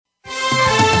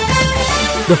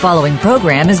The following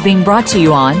program is being brought to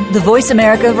you on the Voice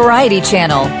America Variety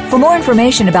Channel. For more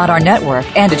information about our network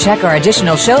and to check our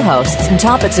additional show hosts and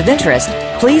topics of interest,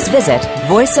 please visit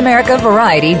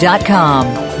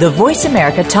voiceamericavariety.com. The Voice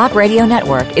America Talk Radio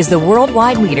Network is the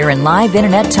worldwide leader in live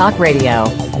Internet talk radio.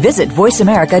 Visit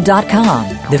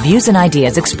voiceamerica.com. The views and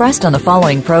ideas expressed on the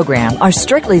following program are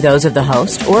strictly those of the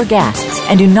host or guests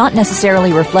and do not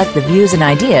necessarily reflect the views and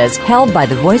ideas held by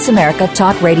the Voice America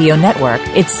Talk Radio Network,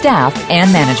 its staff,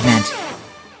 and management.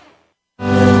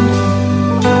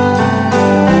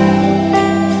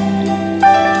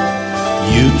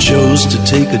 You chose to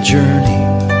take a journey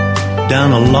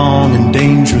down a long and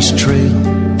dangerous trail.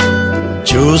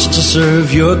 Chose to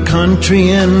serve your country,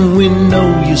 and we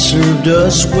know you served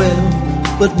us well.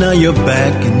 But now you're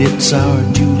back, and it's our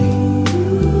duty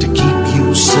to keep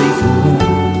you safe and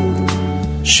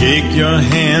warm. Shake your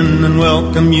hand and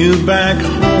welcome you back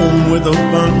home with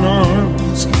open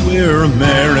arms. We're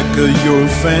America, your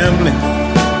family,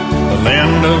 the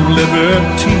land of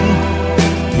liberty.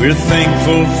 We're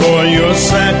thankful for your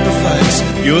sacrifice,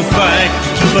 your fight to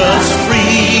keep us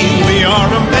free. We are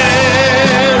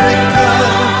America,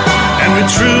 and we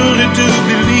truly do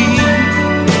believe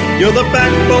you're the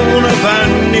backbone of our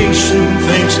nation.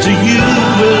 Thanks to you,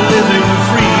 we're living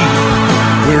free.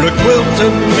 We're a quilt of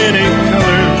many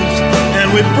colors, and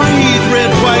we breathe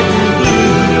red, white, and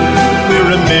blue.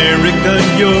 We're America,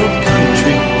 your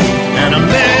country, and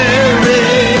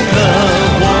America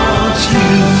wants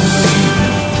you.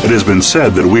 It has been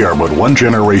said that we are but one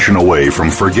generation away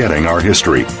from forgetting our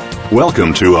history.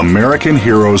 Welcome to American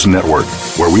Heroes Network,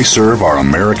 where we serve our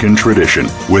American tradition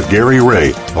with Gary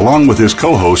Ray, along with his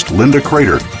co-host Linda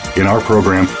Crater. In our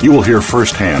program, you will hear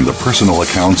firsthand the personal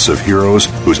accounts of heroes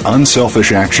whose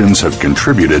unselfish actions have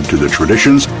contributed to the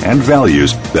traditions and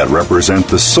values that represent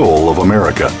the soul of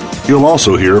America. You'll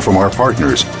also hear from our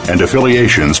partners and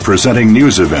affiliations presenting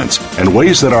news events and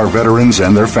ways that our veterans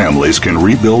and their families can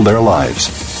rebuild their lives.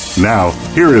 Now,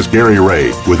 here is Gary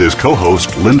Ray with his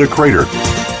co-host Linda Crater.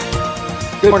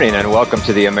 Good morning and welcome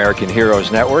to the American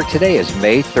Heroes Network. Today is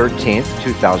May 13th,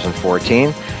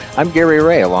 2014. I'm Gary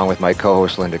Ray, along with my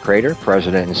co-host Linda Crater,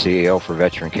 President and CEO for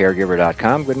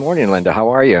VeteranCaregiver.com. Good morning, Linda. How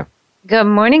are you? Good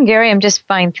morning, Gary. I'm just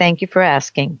fine. Thank you for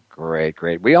asking. Great,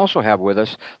 great. We also have with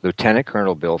us Lieutenant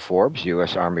Colonel Bill Forbes,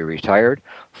 U.S. Army retired,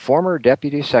 former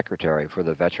Deputy Secretary for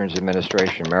the Veterans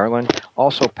Administration, Maryland,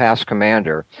 also past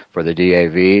Commander for the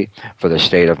DAV for the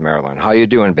state of Maryland. How you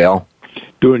doing, Bill?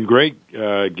 Doing great,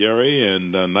 Gary,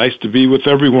 and nice to be with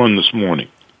everyone this morning.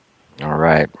 All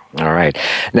right.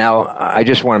 Now, I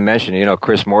just want to mention,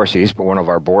 Chris Morse, he's one of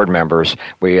our board members.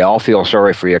 We all feel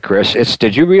sorry for you, Chris.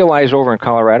 Did you realize over in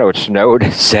Colorado it snowed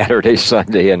Saturday,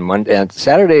 Sunday, and Monday, and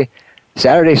Saturday,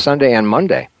 Sunday, and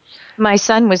Monday? My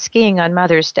son was skiing on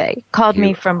Mother's Day. Called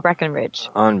me from Breckenridge.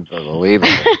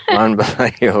 Unbelievable.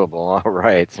 Unbelievable. All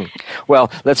right.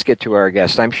 Well, let's get to our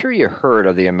guest. I'm sure you heard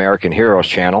of the American Heroes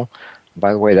channel.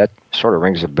 By the way, that sort of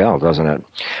rings a bell, doesn't it?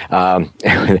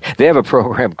 They have a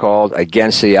program called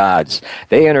Against the Odds.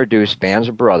 They introduced bands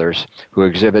of brothers who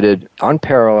exhibited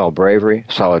unparalleled bravery,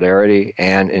 solidarity,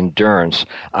 and endurance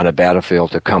on a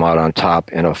battlefield to come out on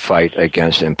top in a fight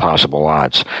against impossible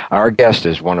odds. Our guest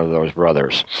is one of those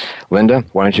brothers. Linda,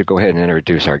 why don't you go ahead and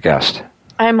introduce our guest?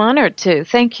 I'm honored to.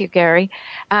 Thank you, Gary.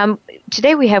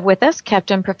 Today we have with us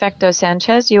Captain Perfecto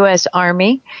Sanchez, U.S.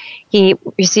 Army. He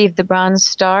received the Bronze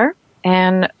Star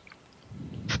and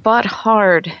fought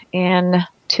hard in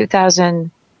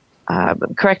 2000,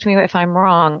 correct me if I'm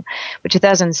wrong, but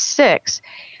 2006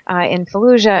 in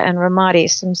Fallujah and Ramadi,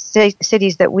 some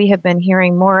cities that we have been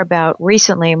hearing more about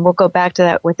recently, and we'll go back to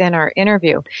that within our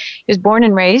interview. He was born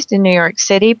and raised in New York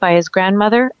City by his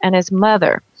grandmother and his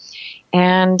mother.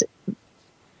 And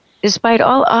despite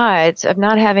all odds of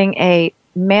not having a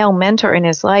male mentor in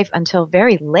his life until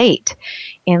very late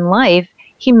in life,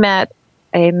 he met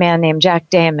a man named Jack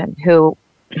Dammon, who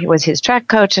he was his track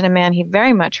coach and a man he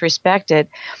very much respected,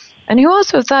 and who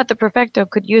also thought the Perfecto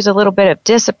could use a little bit of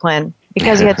discipline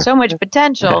because he had so much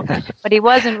potential, but he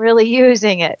wasn't really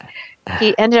using it.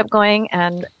 He ended up going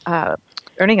and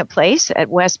earning a place at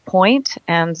West Point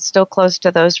and still close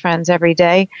to those friends every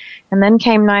day. And then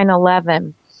came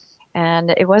 9/11.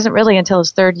 And it wasn't really until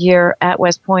his third year at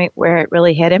West Point where it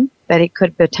really hit him that he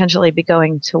could potentially be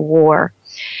going to war.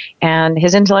 And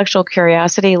his intellectual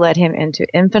curiosity led him into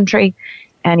infantry,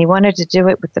 and he wanted to do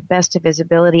it with the best of his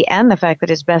ability and the fact that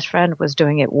his best friend was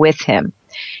doing it with him.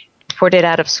 Reported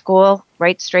out of school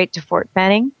right straight to Fort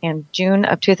Benning in June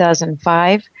of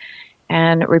 2005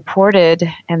 and reported,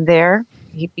 and there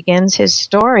he begins his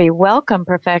story. Welcome,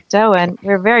 Perfecto, and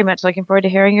we're very much looking forward to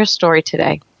hearing your story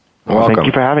today. Welcome. Thank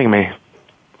you for having me.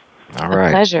 All right.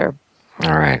 A pleasure.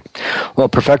 All right. Well,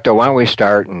 Perfecto, why don't we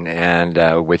start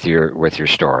and with your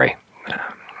story,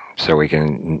 so we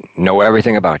can know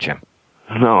everything about you.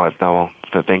 No,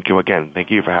 thank you again. Thank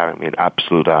you for having me. An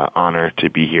absolute honor to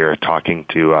be here talking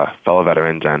to fellow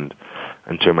veterans and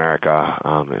to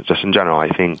America. Just in general, I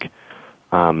think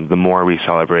the more we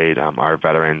celebrate our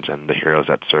veterans and the heroes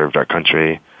that served our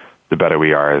country, the better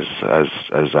we are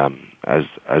as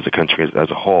a country as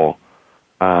a whole.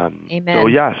 Amen. So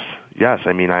yes.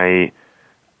 I mean,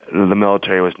 the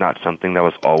military was not something that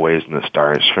was always in the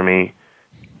stars for me,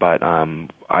 but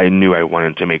I knew I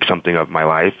wanted to make something of my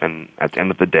life, and at the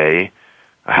end of the day,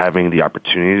 having the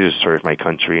opportunity to serve my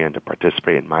country and to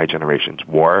participate in my generation's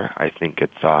war, I think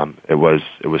it was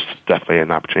definitely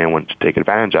an opportunity I wanted to take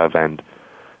advantage of and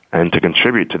to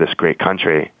contribute to this great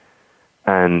country.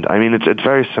 And I mean, it's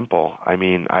very simple. I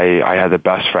mean, I had the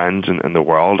best friends in the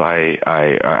world. I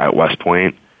at West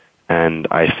Point, and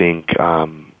I think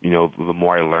the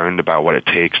more I learned about what it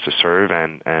takes to serve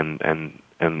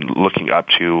and looking up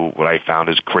to what I found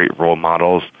as great role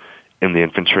models in the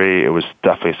infantry, it was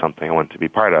definitely something I wanted to be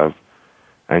part of.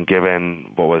 And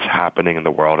given what was happening in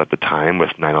the world at the time with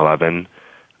 9/11,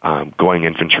 going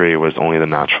infantry was only the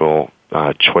natural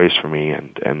choice for me,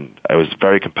 and I was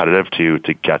very competitive to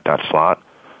get that slot.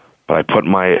 But I put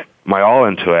my all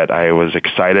into it. I was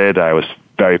excited. I was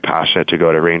very passionate to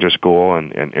go to Ranger School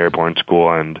and Airborne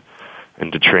School and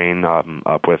to train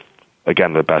up with,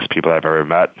 again, the best people I've ever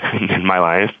met in my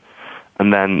life.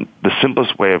 And then the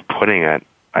simplest way of putting it,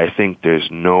 I think there's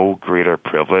no greater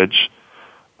privilege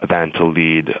than to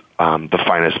lead the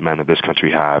finest men that this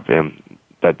country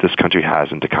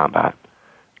has into combat.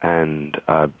 And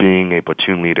being a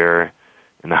platoon leader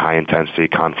in a high-intensity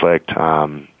conflict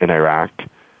in Iraq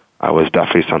was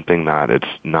definitely something that it's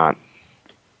not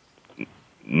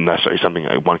necessarily something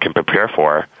that one can prepare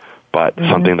for, but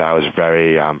something that I was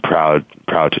very proud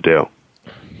to do.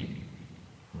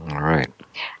 All right.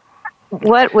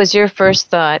 What was your first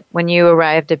thought when you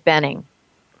arrived at Benning?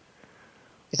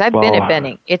 Because I've been at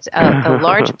Benning. It's a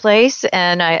large place,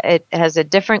 and it has a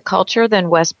different culture than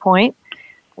West Point.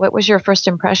 What was your first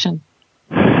impression?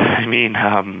 I mean,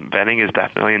 Benning is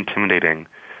definitely intimidating.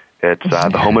 It's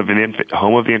the home of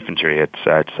the infantry.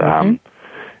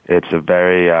 It's a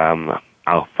very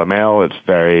alpha male. It's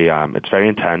very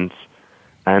intense,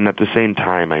 and at the same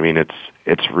time, I mean,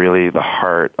 it's really the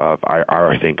heart of our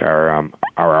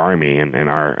army and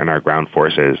our ground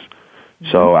forces.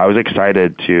 So I was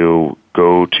excited to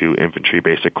go to infantry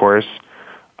basic course.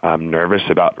 I'm nervous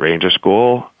about Ranger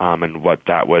School and what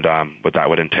that would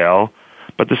entail,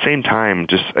 but at the same time,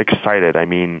 just excited. I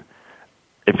mean,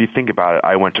 if you think about it,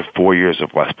 I went to 4 years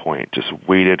of West Point, just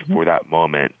waited for that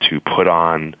moment to put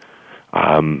on,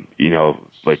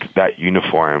 like that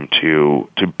uniform to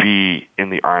be in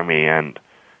the Army. And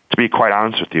to be quite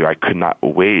honest with you, I could not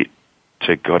wait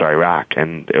to go to Iraq.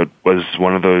 And it was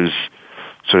one of those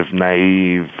sort of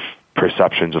naive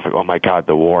perceptions of like, oh my God,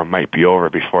 the war might be over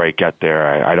before I get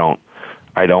there. I don't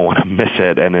want to miss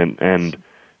it. And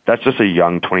that's just a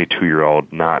young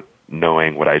 22-year-old not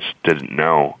knowing what I just didn't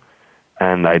know.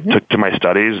 And I took to my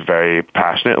studies very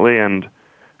passionately, and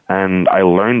I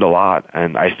learned a lot.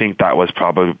 And I think that was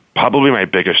probably my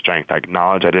biggest strength. I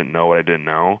acknowledged I didn't know what I didn't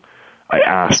know. I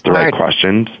asked the right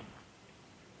questions.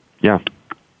 Yeah.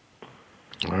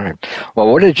 All right.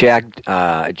 Well, what did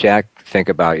Jack think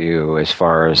about you as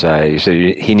far as you said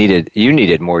you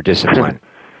needed more discipline?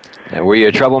 Were you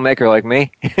a troublemaker like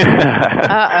me?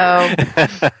 Uh-oh.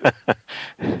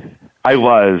 I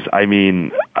was. I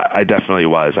mean, I definitely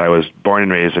was. I was born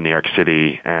and raised in New York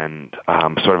City, and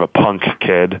sort of a punk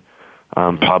kid,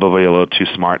 probably a little too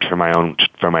smart for my own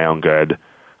good.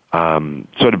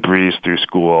 Sort of breezed through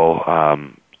school.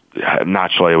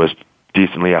 Naturally, I was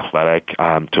decently athletic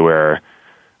to where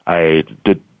I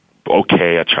did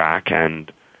okay at track,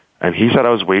 and he said I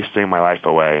was wasting my life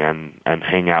away and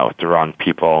hanging out with the wrong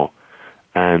people.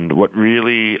 And what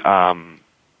really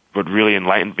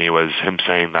enlightened me was him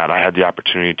saying that I had the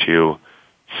opportunity to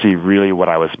see really what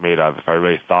I was made of. If I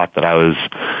really thought that I was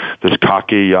this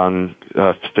cocky young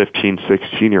 15,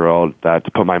 16-year-old, that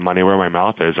to put my money where my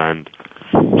mouth is and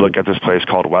look at this place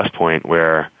called West Point,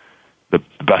 where the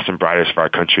best and brightest of our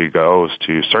country goes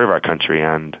to serve our country,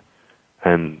 and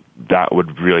that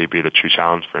would really be the true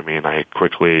challenge for me. And I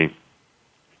quickly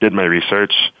did my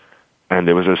research, and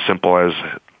it was as simple as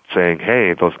saying,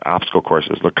 hey, those obstacle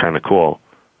courses look kind of cool.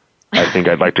 I think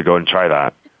I'd like to go and try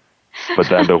that. But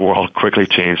then the world quickly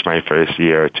changed my first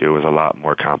year to it was a lot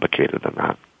more complicated than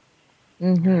that.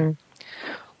 Mm-hmm.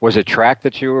 Was it track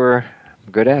that you were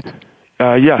good at?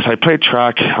 Yes, I played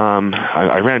track.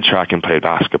 I ran track and played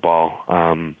basketball.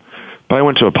 But I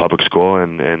went to a public school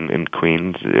in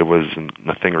Queens. It was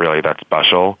nothing really that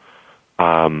special.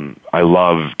 I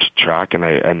loved track, and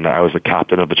I was the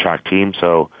captain of the track team.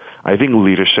 So I think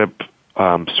leadership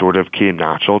sort of came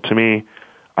natural to me.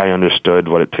 I understood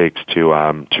what it takes to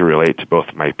relate to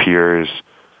both my peers,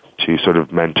 to sort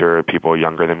of mentor people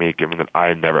younger than me, given that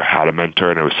I never had a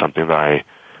mentor, and it was something that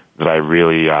I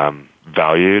really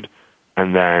valued.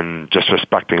 And then just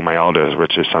respecting my elders,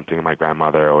 which is something my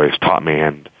grandmother always taught me,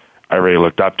 and I really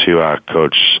looked up to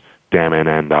Coach Dammon,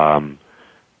 and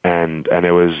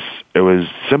it was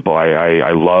simple.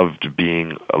 I loved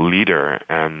being a leader,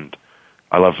 and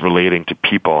I loved relating to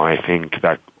people. And I think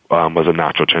that was a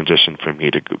natural transition for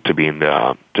me to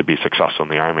be successful in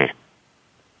the Army.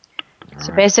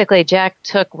 So basically, Jack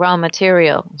took raw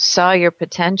material, saw your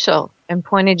potential, and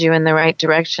pointed you in the right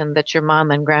direction that your mom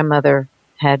and grandmother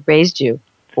had raised you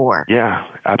for.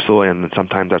 Yeah, absolutely. And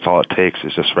sometimes that's all it takes,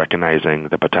 is just recognizing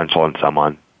the potential in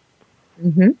someone.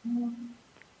 Mm-hmm.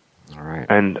 All right.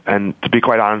 And to be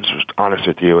quite honest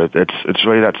with you, it's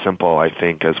really that simple, I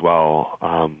think, as well,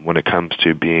 when it comes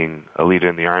to being a leader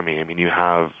in the Army. I mean, you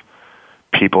have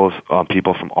people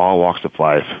from all walks of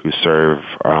life who serve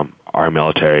our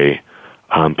military,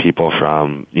 people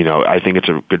from, I think it's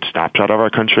a good snapshot of our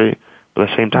country. But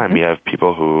at the same time, you have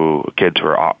kids who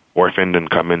are orphaned and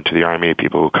come into the Army,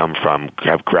 people who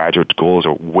have graduate schools,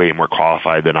 are way more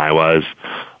qualified than I was,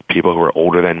 people who are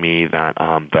older than me that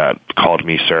called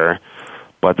me sir.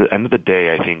 But at the end of the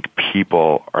day, I think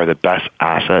people are the best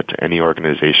asset to any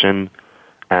organization,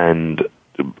 and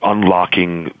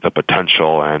unlocking the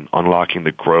potential and unlocking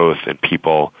the growth in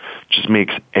people just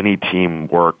makes any team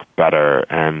work better,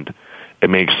 and it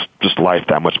makes just life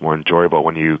that much more enjoyable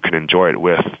when you can enjoy it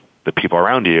with the people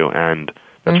around you. And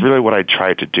that's really what I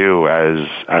tried to do as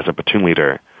a platoon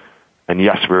leader. And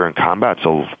yes, we were in combat,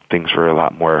 so things were a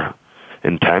lot more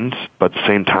intense, but at the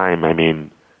same time, I mean,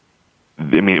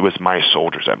 it was my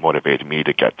soldiers that motivated me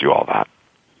to get through all that.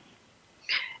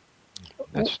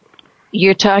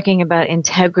 You're talking about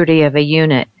integrity of a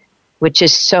unit, which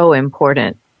is so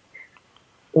important.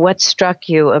 What struck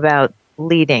you about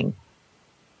leading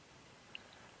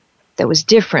that was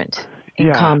different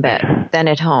in combat than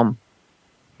at home?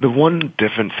 The one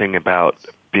different thing about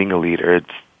being a leader,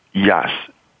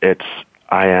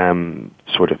 I am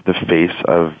sort of the face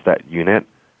of that unit,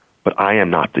 but I am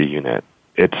not the unit.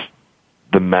 It's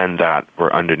the men that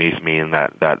were underneath me and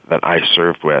that I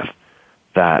served with,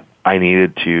 that I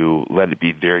needed to let it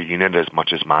be their unit as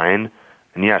much as mine.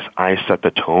 And yes, I set the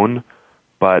tone,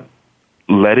 but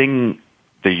letting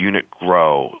the unit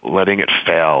grow, letting it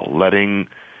fail, letting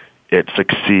it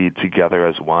succeed together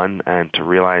as one, and to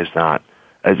realize that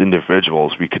as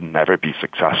individuals we could never be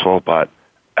successful, but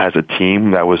as a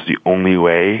team, that was the only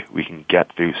way we can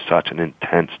get through such an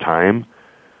intense time,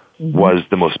 was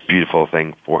the most beautiful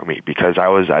thing for me, because I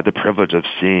had the privilege of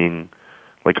seeing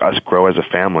us grow as a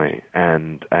family,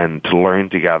 and to learn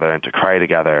together and to cry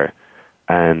together.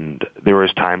 And there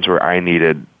was times where I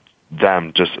needed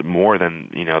them just more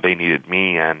than they needed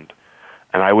me, and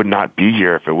I would not be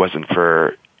here if it wasn't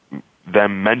for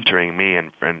them mentoring me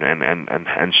and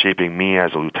shaping me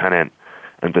as a lieutenant.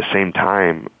 And at the same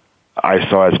time, I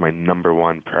saw as my number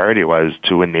one priority was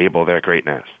to enable their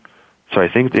greatness. So I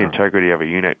think the integrity of a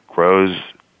unit grows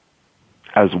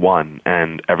as one,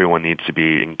 and everyone needs to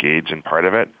be engaged in part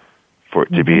of it for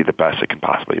it to be the best it can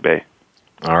possibly be.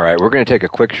 All right, we're going to take a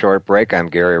quick short break. I'm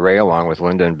Gary Ray, along with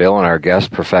Linda and Bill, and our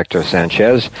guest, Perfecto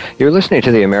Sanchez. You're listening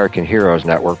to the American Heroes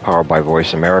Network, powered by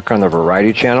Voice America on the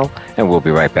Variety Channel, and we'll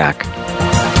be right back.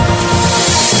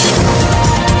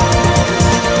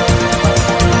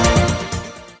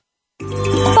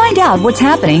 Find out what's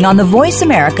happening on the Voice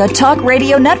America Talk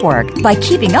Radio Network by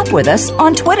keeping up with us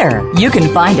on Twitter. You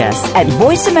can find us at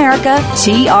Voice America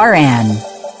TRN.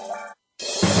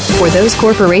 For those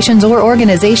corporations or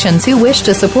organizations who wish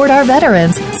to support our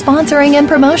veterans, sponsoring and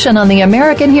promotion on the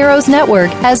American Heroes Network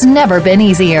has never been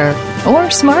easier or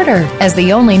smarter, as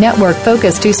the only network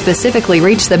focused to specifically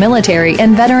reach the military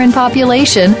and veteran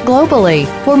population globally.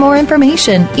 For more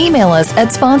information, email us at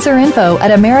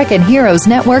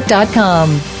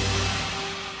sponsorinfo@AmericanHeroesNetwork.com.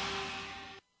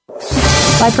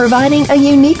 By providing a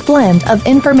unique blend of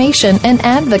information and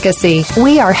advocacy,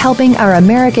 we are helping our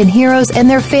American heroes and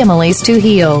their families to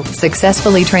heal,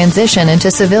 successfully transition into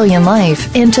civilian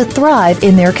life, and to thrive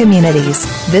in their communities.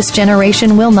 This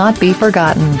generation will not be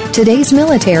forgotten. Today's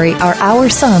military are our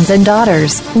sons and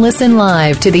daughters. Listen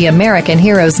live to the American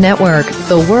Heroes Network,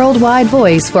 the worldwide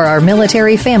voice for our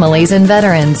military families and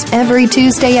veterans, every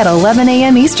Tuesday at 11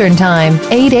 a.m. Eastern Time,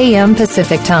 8 a.m.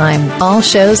 Pacific Time. All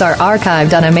shows are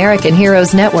archived on American Heroes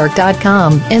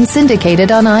AmericanHeroesNetwork.com and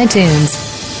syndicated on iTunes.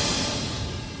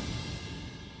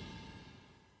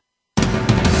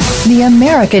 The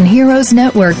American Heroes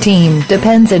Network team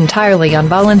depends entirely on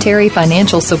voluntary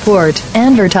financial support,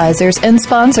 advertisers, and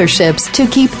sponsorships to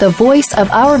keep the voice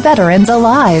of our veterans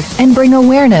alive and bring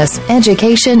awareness,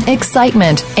 education,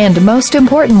 excitement, and most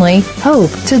importantly,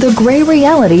 hope to the gray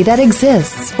reality that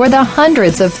exists for the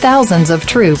hundreds of thousands of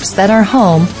troops that are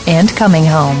home and coming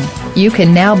home. You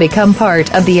can now become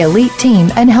part of the elite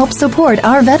team and help support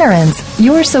our veterans.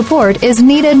 Your support is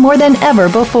needed more than ever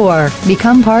before.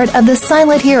 Become part of the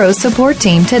Silent Heroes support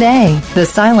team today. The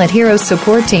Silent Heroes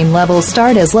support team levels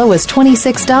start as low as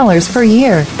 $26 per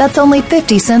year. That's only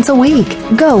 50 cents a week.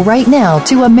 Go right now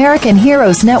to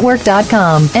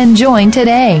AmericanHeroesNetwork.com and join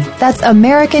today. That's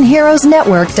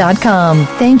AmericanHeroesNetwork.com.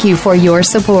 Thank you for your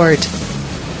support.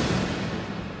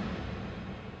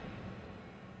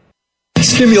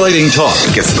 Stimulating talk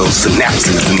gets those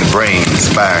synapses in the brain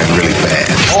firing really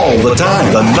fast. All the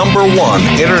time. The number one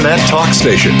internet talk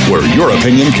station where your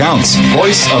opinion counts.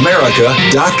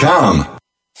 VoiceAmerica.com.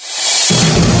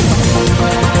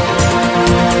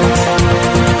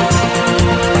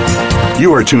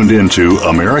 You are tuned in to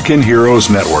American Heroes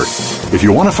Network. If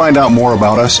you want to find out more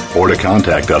about us or to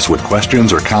contact us with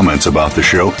questions or comments about the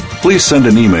show, please send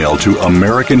an email to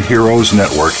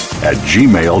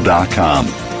AmericanHeroesNetwork@gmail.com.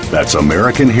 That's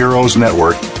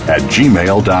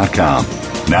AmericanHeroesNetwork@gmail.com.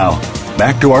 Now,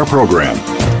 back to our program.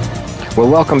 Well,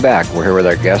 welcome back. We're here with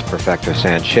our guest, Perfecto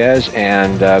Sanchez.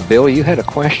 And, Bill, you had a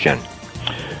question.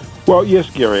 Well, yes,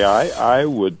 Gary, I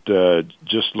would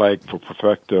just like for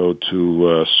Perfecto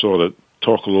to sort of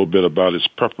talk a little bit about his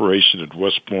preparation at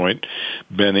West Point,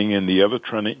 Benning, and the other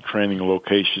training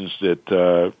locations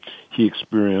that he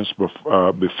experienced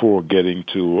before getting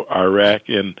to Iraq,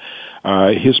 and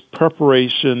his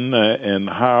preparation and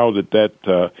how did that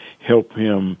help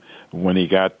him when he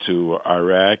got to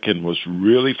Iraq and was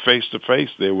really face to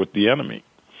face there with the enemy.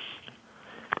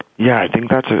 Yeah, I think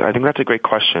that's a great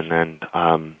question, and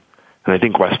I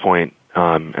think West Point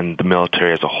and the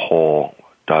military as a whole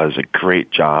does a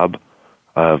great job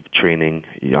of training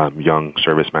young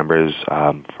service members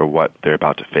for what they're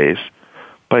about to face.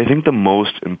 But I think the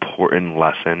most important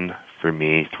lesson for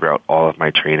me throughout all of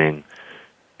my training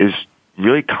is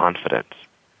really confidence.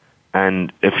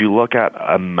 And if you look at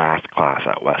a math class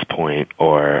at West Point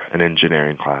or an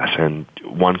engineering class, and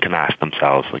one can ask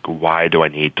themselves, like, why do I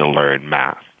need to learn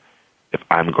math if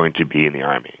I'm going to be in the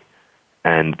Army?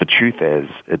 And the truth is,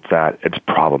 it's that it's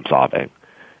problem solving.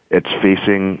 It's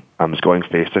going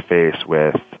face to face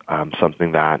with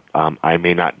something that I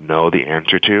may not know the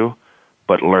answer to,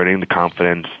 but learning the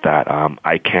confidence that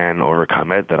I can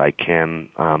overcome it, that I can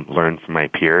learn from my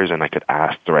peers, and I could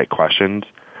ask the right questions.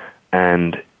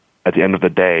 And at the end of the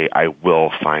day, I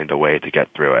will find a way to get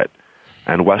through it.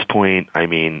 And West Point, I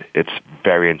mean, it's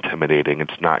very intimidating.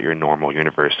 It's not your normal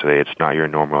university. It's not your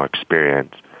normal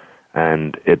experience.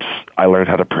 And I learned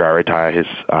how to prioritize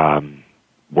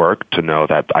work to know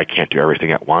that I can't do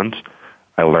everything at once.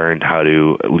 I learned how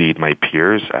to lead my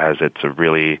peers, as it's a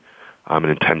really an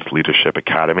intense leadership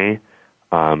academy,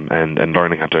 and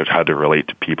learning how to relate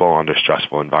to people under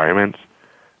stressful environments.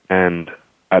 And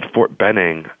at Fort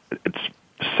Benning, it's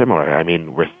similar. I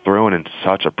mean, we're thrown in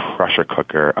such a pressure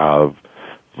cooker of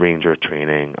ranger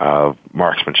training, of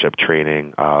marksmanship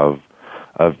training, of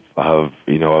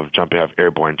jumping out of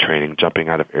airborne training, jumping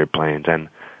out of airplanes. And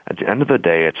at the end of the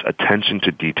day, it's attention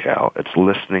to detail. It's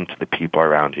listening to the people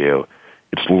around you.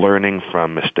 It's learning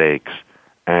from mistakes.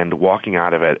 And walking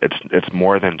out of it, it's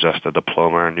more than just a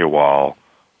diploma on your wall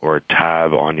or a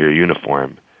tab on your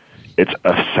uniform. It's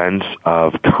a sense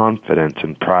of confidence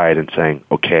and pride in saying,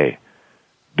 okay,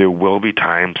 there will be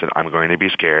times that I'm going to be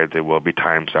scared. There will be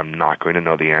times I'm not going to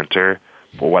know the answer.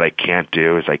 But what I can't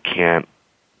do is I can't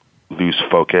lose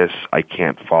focus. I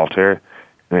can't falter.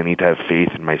 And I need to have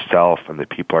faith in myself and the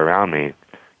people around me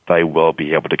that I will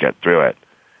be able to get through it.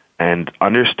 And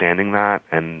understanding that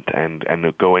and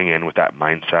going in with that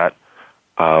mindset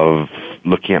of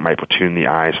looking at my platoon in the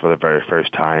eyes for the very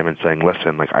first time and saying,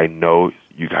 listen, like, I know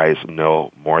you guys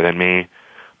know more than me,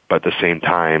 but at the same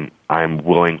time, I'm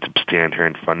willing to stand here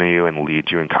in front of you and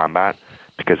lead you in combat,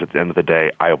 because at the end of the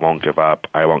day, I won't give up,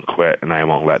 I won't quit, and I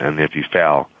won't let any of you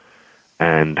fail.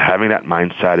 And having that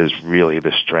mindset is really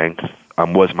the strength,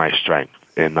 was my strength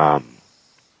in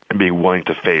being willing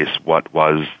to face what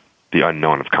was the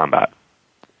unknown of combat.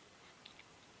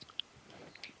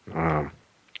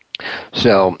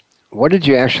 So, what did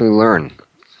you actually learn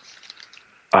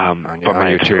on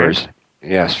your tours?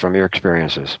 Yes, from your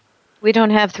experiences. We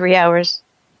don't have 3 hours.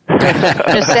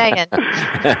 Just saying.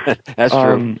 That's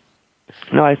true.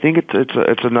 No, I think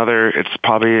it's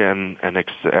probably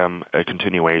a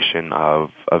continuation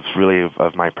of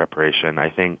my preparation. I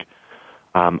think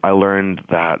I learned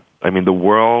that, the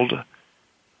world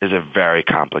is a very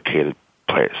complicated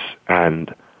place,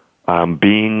 and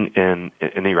being in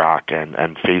Iraq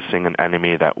and facing an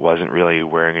enemy that wasn't really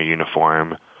wearing a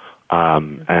uniform,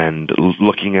 and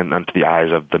looking into the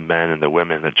eyes of the men and the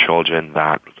women and the children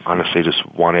that honestly just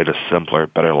wanted a simpler,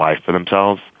 better life for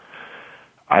themselves.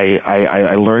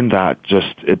 I learned that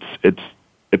just it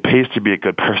pays to be a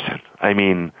good person.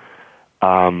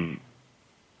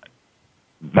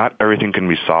 Not everything can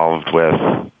be solved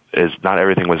not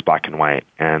everything was black and white,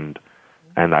 and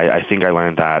I think I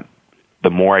learned that the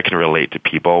more I can relate to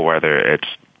people, whether it's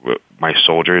my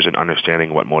soldiers and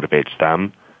understanding what motivates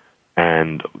them,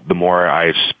 and the more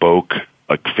I spoke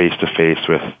face to face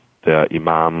with the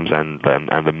imams and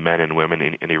the men and women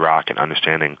in Iraq and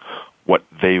understanding what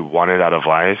they wanted out of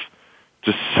life,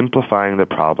 just simplifying the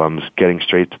problems, getting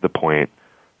straight to the point,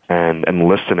 and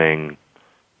listening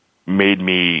gave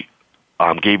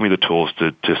me the tools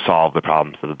to solve the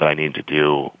problems that I needed to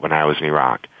do when I was in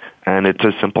Iraq. And it's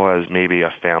as simple as maybe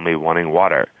a family wanting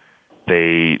water.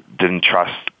 They didn't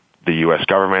trust the U.S.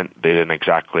 government. They didn't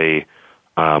exactly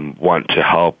want to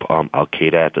help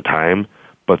Al-Qaeda at the time,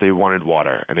 but they wanted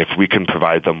water. And if we can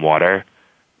provide them water,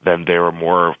 then they were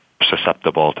more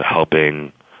susceptible to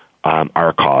helping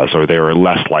our cause, or they were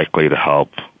less likely to help,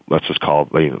 let's just call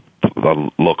it the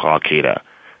local Al-Qaeda.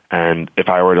 And if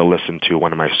I were to listen to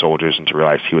one of my soldiers and to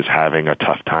realize he was having a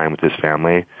tough time with his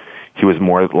family, he was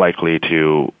more likely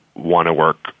to want to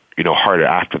work, harder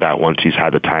after that once he's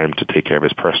had the time to take care of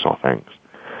his personal things.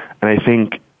 And I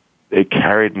think it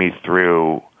carried me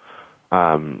through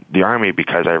the Army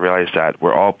because I realized that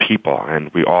we're all people and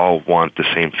we all want the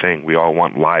same thing. We all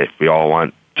want life. We all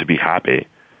want to be happy.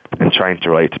 And trying to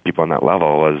relate to people on that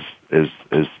level is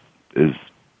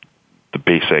the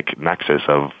basic nexus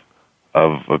of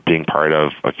being part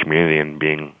of a community and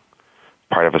being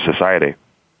part of a society.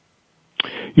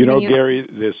 Gary,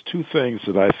 there's two things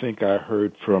that I think I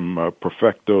heard from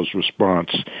Perfecto's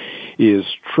response is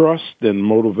trust and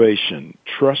motivation.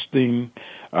 Trusting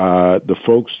the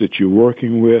folks that you're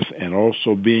working with and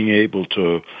also being able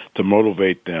to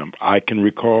motivate them. I can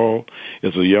recall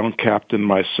as a young captain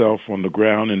myself on the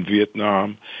ground in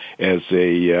Vietnam as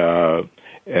an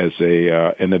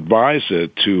advisor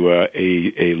to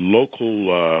a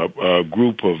local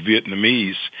group of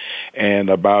Vietnamese and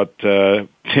about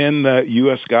 10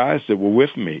 U.S. guys that were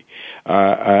with me,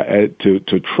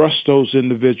 to trust those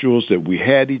individuals, that we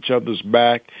had each other's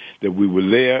back, that we were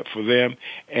there for them.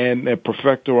 And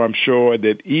Perfecto, I'm sure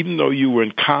that even though you were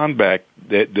in combat,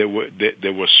 that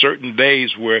there were certain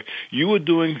days where you were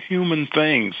doing human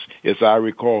things, as I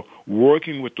recall,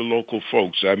 working with the local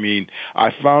folks.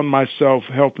 I found myself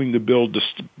helping to build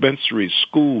dispensaries,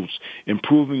 schools,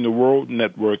 improving the road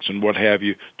networks and what have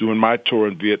you during my tour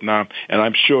in Vietnam. And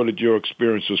I'm sure that your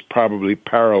experience was probably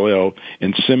parallel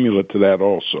and similar to that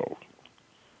also.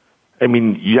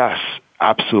 Yes,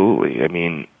 absolutely.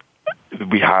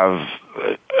 We have,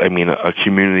 a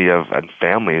community and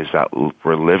families that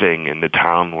were living in the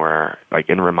town where,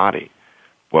 in Ramadi,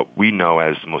 what we know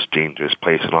as the most dangerous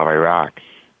place in all of Iraq.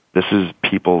 This is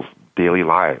people's daily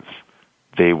lives.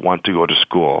 They want to go to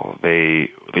school. They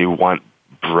want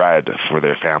bread for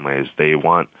their families. They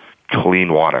want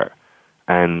clean water.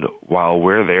 And while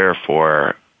we're there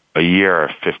for a year,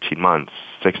 15 months,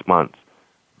 6 months,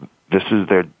 this is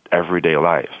their everyday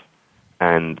life.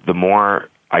 And the more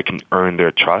I can earn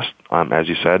their trust, as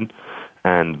you said,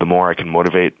 and the more I can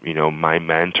motivate, my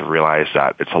men to realize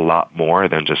that it's a lot more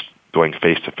than just going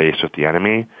face to face with the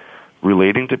enemy,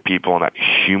 relating to people in that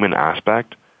human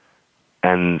aspect,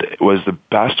 and it was the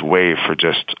best way for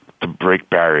just to break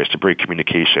barriers, to break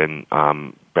communication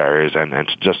barriers, and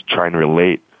to just try and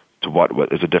relate to what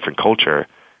is a different culture,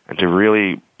 and to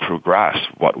really progress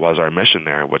what was our mission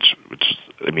there, which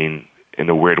in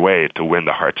a weird way, to win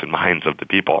the hearts and minds of the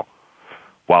people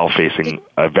while facing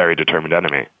a very determined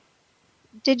enemy.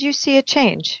 Did you see a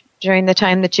change during the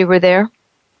time that you were there?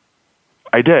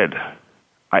 I did.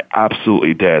 I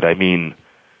absolutely did.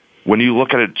 When you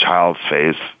look at a child's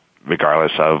face,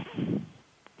 regardless of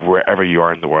wherever you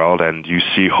are in the world, and you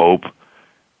see hope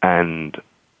and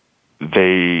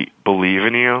they believe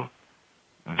in you,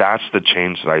 that's the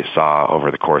change that I saw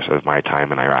over the course of my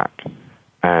time in Iraq.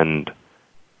 And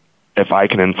if I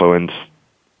can influence,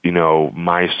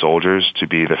 my soldiers to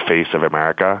be the face of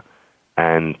America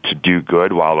and to do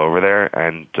good while over there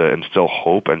and to instill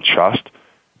hope and trust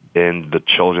in the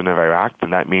children of Iraq,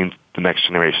 then that means the next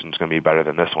generation is going to be better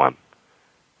than this one.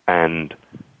 And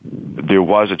there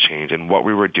was a change. And what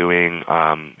we were doing,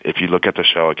 if you look at the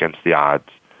show Against the Odds,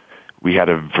 we had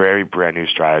a very brand new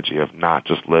strategy of not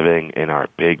just living in our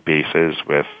big bases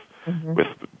with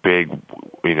big,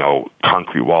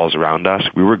 concrete walls around us.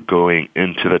 We were going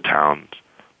into the towns,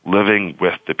 living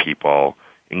with the people,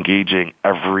 engaging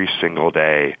every single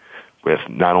day with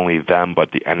not only them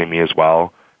but the enemy as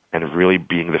well, and really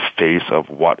being the face of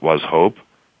what was hope.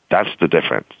 That's the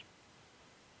difference.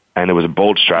 And it was a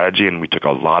bold strategy, and we took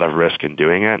a lot of risk in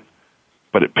doing it,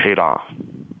 but it paid off.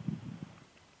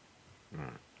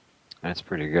 That's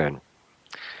pretty good.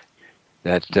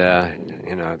 That,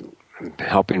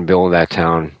 helping build that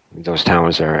town, those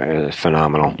towns are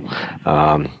phenomenal.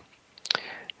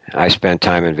 I spent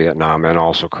time in Vietnam and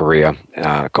also Korea.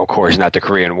 Of course, not the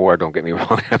Korean War, don't get me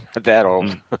wrong, I'm not that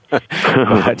old.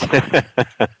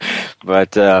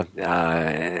 but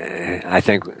I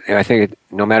think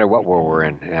no matter what war we're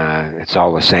in, it's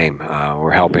all the same.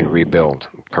 We're helping rebuild,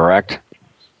 correct?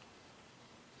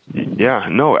 Yeah,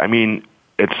 no, I mean,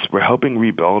 we're helping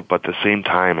rebuild, but at the same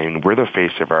time, I mean, we're the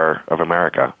face of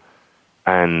America.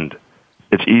 And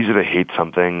it's easy to hate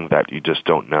something that you just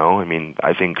don't know. I mean,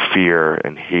 I think fear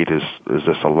and hate is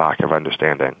just a lack of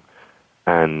understanding.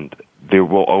 And there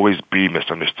will always be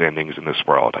misunderstandings in this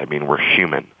world. I mean, we're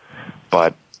human.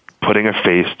 But putting a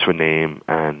face to a name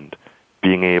and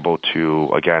being able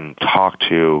to, again, talk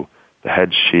to the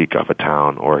head sheik of a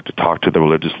town, or to talk to the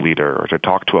religious leader, or to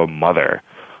talk to a mother,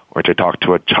 or to talk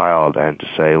to a child and to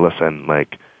say, listen,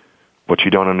 like, what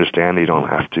you don't understand, you don't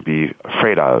have to be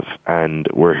afraid of, and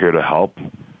we're here to help.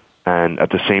 And at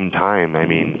the same time, I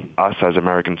mean, us as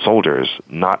American soldiers,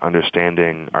 not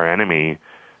understanding our enemy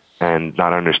and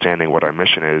not understanding what our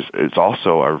mission is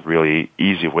also a really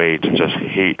easy way to just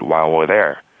hate while we're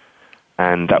there.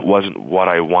 And that wasn't what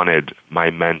I wanted my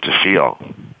men to feel,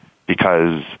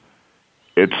 because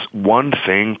it's one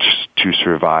thing to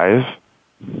survive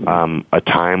a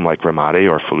time like Ramadi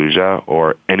or Fallujah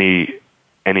or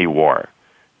any war.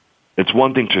 It's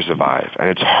one thing to survive, and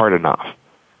it's hard enough.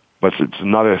 But it's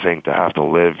another thing to have to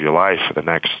live your life for the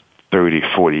next 30,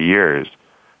 40 years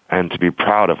and to be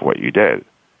proud of what you did.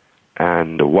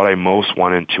 And what I most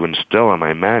wanted to instill in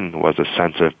my men was a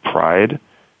sense of pride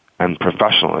and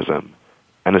professionalism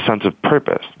and a sense of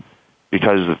purpose.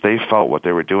 Because if they felt what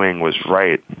they were doing was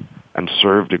right and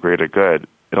served a greater good,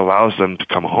 it allows them to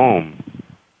come home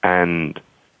and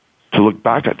to look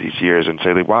back at these years and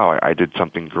say, like, wow, I did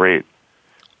something great.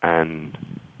 And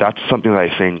that's something that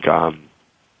I think a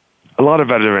lot of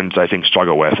veterans, I think,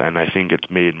 struggle with, and I think it's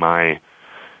made my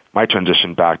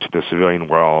transition back to the civilian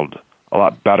world a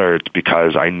lot better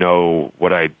because I know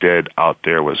what I did out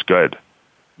there was good.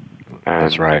 And,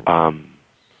 that's right.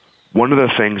 One of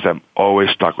the things that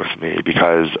always stuck with me,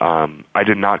 because I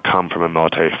did not come from a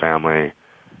military family,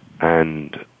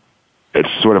 and it's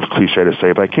sort of cliche to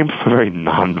say, but I came from a very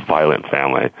non-violent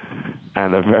family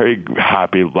and a very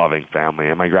happy, loving family.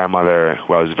 And my grandmother,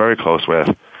 who I was very close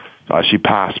with, she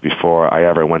passed before I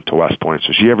ever went to West Point,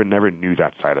 so she never knew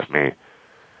that side of me.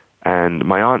 And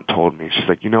my aunt told me, she's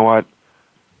like, you know what?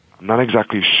 I'm not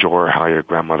exactly sure how your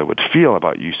grandmother would feel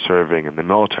about you serving in the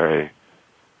military,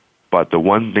 but the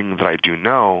one thing that I do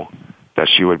know that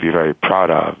she would be very proud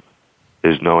of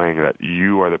is knowing that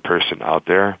you are the person out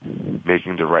there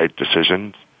making the right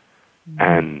decisions,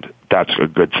 and that's a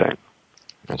good thing.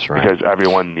 That's right. Because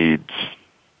everyone needs,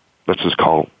 let's just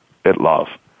call it love.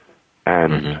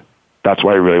 And that's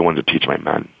what I really wanted to teach my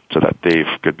men, so that they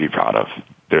could be proud of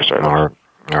their service.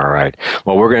 All right.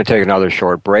 Well, we're going to take another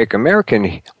short break.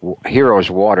 American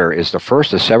Heroes Water is the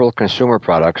first of several consumer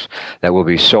products that will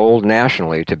be sold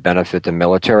nationally to benefit the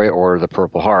Military Order of the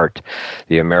Purple Heart.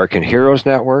 The American Heroes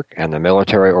Network and the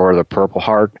Military Order of the Purple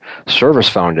Heart Service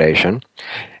Foundation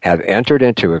have entered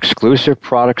into exclusive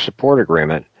product support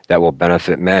agreement that will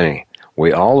benefit many.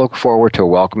 We all look forward to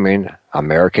welcoming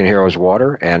American Heroes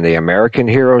Water and the American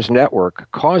Heroes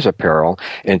Network cause apparel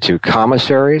into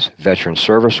commissaries, veteran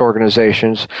service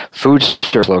organizations, food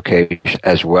service locations,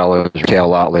 as well as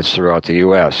retail outlets throughout the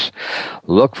U.S.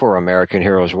 Look for American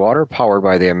Heroes Water, powered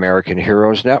by the American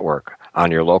Heroes Network, on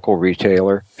your local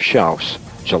retailer shelves,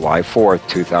 July 4th,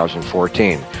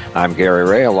 2014. I'm Gary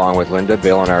Ray, along with Linda,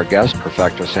 Bill, and our guest,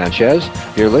 Perfecto Sanchez.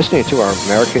 You're listening to our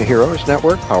American Heroes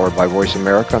Network, powered by Voice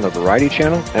America on the Variety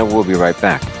Channel, and we'll be right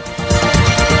back.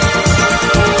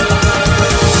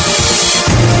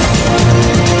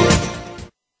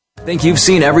 Think you've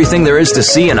seen everything there is to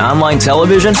see in online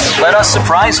television? Let us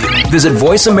surprise you. Visit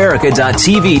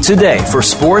voiceamerica.tv today for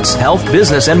sports, health,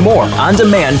 business, and more on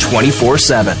demand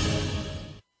 24/7.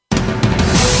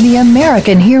 The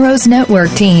American Heroes Network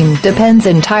team depends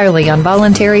entirely on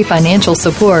voluntary financial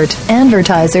support,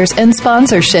 advertisers, and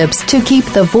sponsorships to keep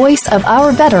the voice of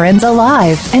our veterans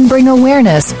alive and bring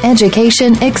awareness,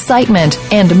 education, excitement,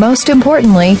 and most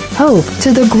importantly, hope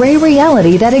to the gray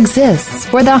reality that exists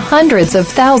for the hundreds of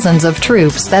thousands of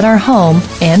troops that are home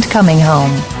and coming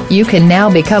home. You can now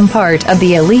become part of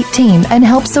the elite team and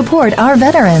help support our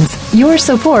veterans. Your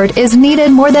support is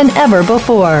needed more than ever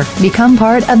before. Become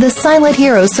part of the Silent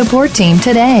Heroes support team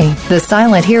today. The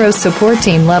Silent Heroes support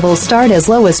team levels start as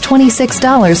low as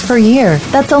 $26 per year.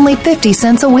 That's only 50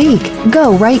 cents a week.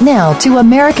 Go right now to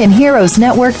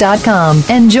AmericanHeroesNetwork.com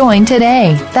and join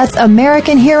today. That's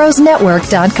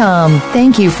AmericanHeroesNetwork.com.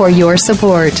 Thank you for your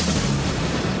support.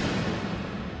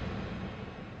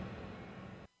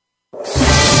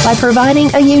 By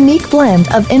providing a unique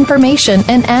blend of information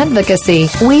and advocacy,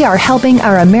 we are helping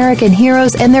our American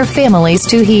heroes and their families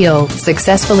to heal,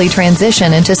 successfully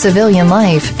transition into civilian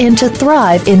life, and to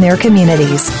thrive in their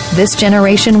communities. This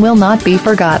generation will not be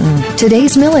forgotten.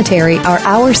 Today's military are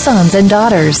our sons and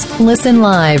daughters. Listen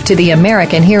live to the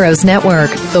American Heroes Network,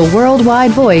 the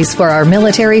worldwide voice for our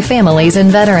military families and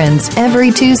veterans,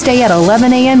 every Tuesday at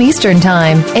 11 a.m. Eastern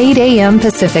Time, 8 a.m.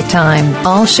 Pacific Time.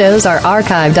 All shows are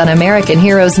archived on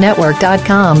AmericanHeroesNetwork.com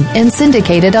and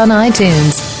syndicated on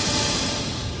iTunes.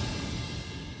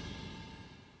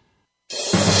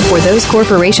 For those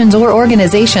corporations or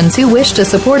organizations who wish to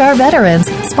support our veterans,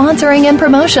 sponsoring and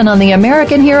promotion on the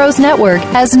American Heroes Network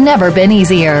has never been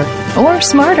easier or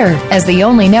smarter. As the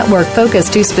only network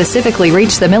focused to specifically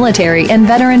reach the military and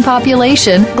veteran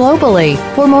population globally.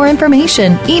 For more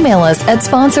information, email us at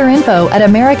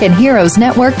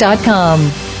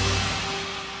sponsorinfo@AmericanHeroesNetwork.com.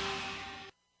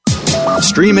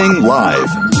 Streaming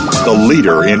live, the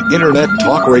leader in Internet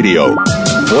talk radio,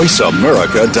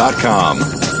 VoiceAmerica.com.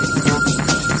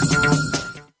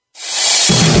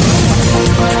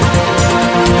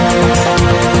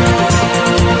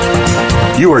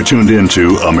 You are tuned in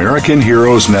to American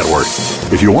Heroes Network.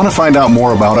 If you want to find out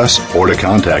more about us or to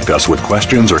contact us with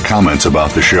questions or comments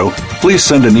about the show, please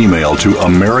send an email to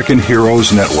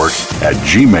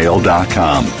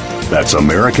AmericanHeroesNetwork@gmail.com. That's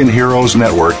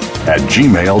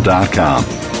AmericanHeroesNetwork@gmail.com.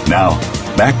 Now,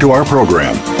 back to our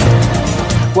program.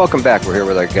 Welcome back. We're here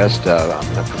with our guest,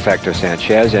 Perfecto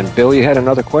Sanchez. And Bill, you had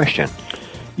another question.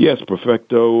 Yes,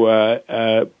 Perfecto.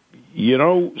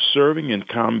 Serving in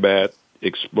combat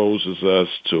exposes us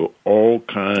to all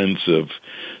kinds of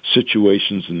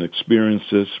situations and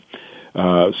experiences.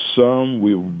 Some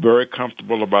we're very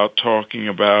comfortable about talking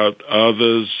about.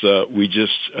 Others we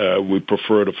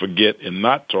prefer to forget and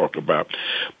not talk about.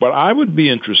 But I would be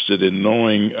interested in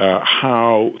knowing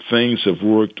how things have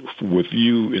worked with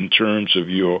you in terms of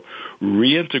your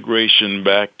reintegration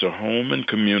back to home and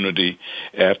community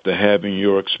after having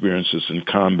your experiences in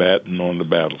combat and on the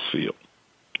battlefield.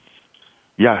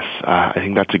 Yes, I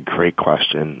think that's a great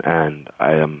question, and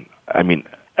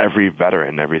every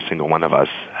veteran, every single one of us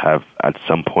have at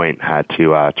some point had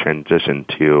to transition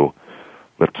to,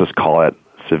 let's just call it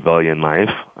civilian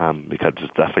life, because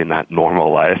it's definitely not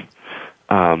normal life.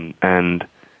 And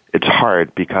it's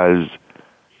hard because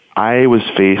I was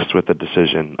faced with the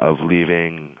decision of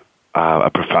leaving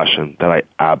a profession that I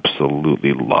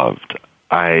absolutely loved.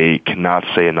 I cannot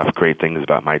say enough great things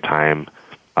about my time,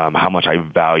 how much I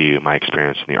value my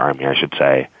experience in the Army, I should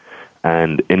say.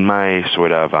 And in my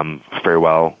sort of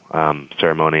farewell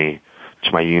ceremony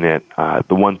to my unit,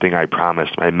 the one thing I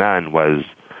promised my men was,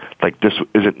 this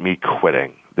isn't me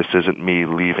quitting. This isn't me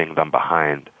leaving them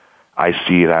behind. I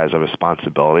see it as a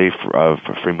responsibility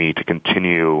for me to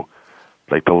continue,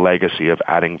 the legacy of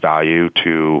adding value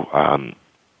to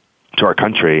our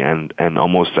country, and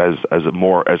almost as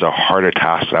a harder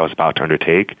task that I was about to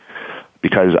undertake,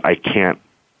 because I can't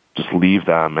just leave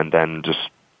them and then just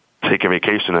take a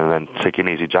vacation and then take an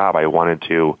easy job. I wanted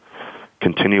to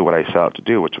continue what I set out to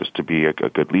do, which was to be a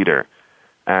good leader.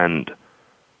 And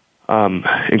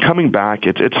in coming back,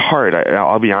 it's hard.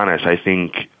 I'll be honest. I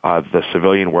think the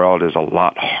civilian world is a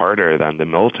lot harder than the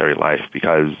military life,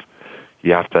 because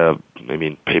you have to,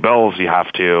 pay bills. You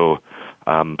have to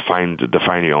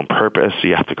define your own purpose.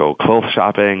 You have to go clothes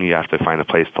shopping. You have to find a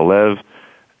place to live.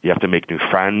 You have to make new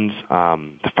friends,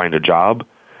 to find a job.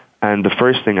 And the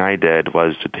first thing I did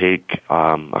was to take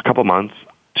a couple months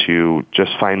to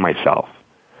just find myself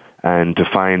and to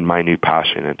find my new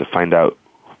passion and to find out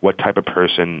what type of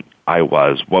person I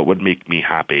was, what would make me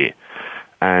happy.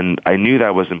 And I knew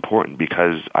that was important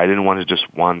because I didn't want to just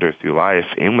wander through life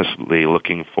aimlessly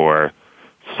looking for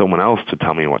someone else to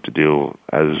tell me what to do,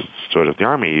 as sort of the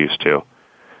Army used to.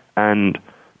 And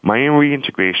my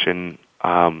reintegration,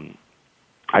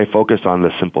 I focused on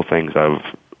the simple things of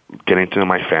getting to know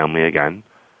my family again.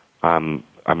 I'm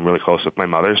really close with my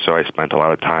mother, so I spent a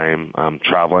lot of time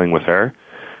traveling with her.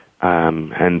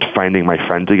 And finding my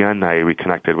friends again. I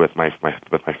reconnected with my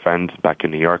friends back in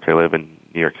New York. I live in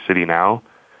New York City now.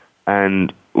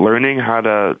 And learning how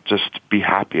to just be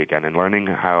happy again, and learning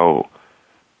how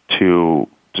to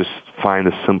just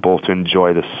to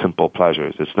enjoy the simple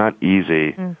pleasures. It's not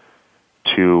easy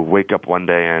to wake up one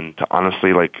day and to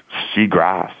honestly see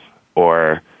grass,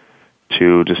 or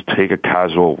to just take a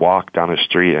casual walk down the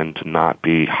street and to not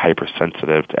be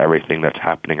hypersensitive to everything that's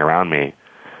happening around me.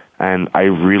 And I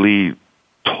really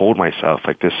told myself,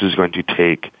 this is going to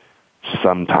take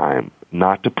some time,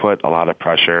 not to put a lot of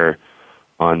pressure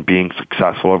on being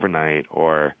successful overnight,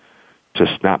 or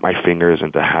to snap my fingers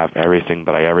and to have everything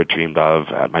that I ever dreamed of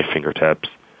at my fingertips.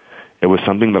 It was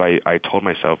something that I told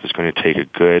myself is going to take a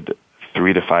good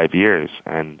 3 to 5 years.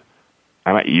 And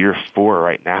I'm at year 4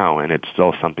 right now, and it's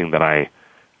still something that I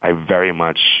very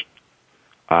much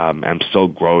am still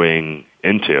growing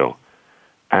into.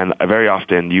 And very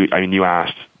often, you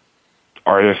asked,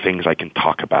 are there things I can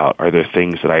talk about? Are there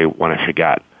things that I want to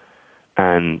forget?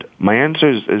 And my answer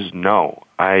is no.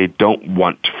 I don't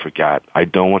want to forget. I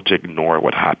don't want to ignore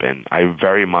what happened. I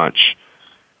very much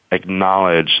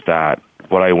acknowledge that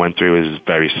what I went through is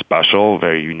very special,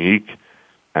 very unique,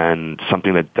 and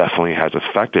something that definitely has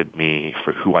affected me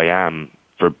for who I am,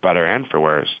 for better and for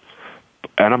worse.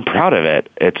 And I'm proud of it.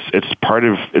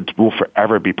 It will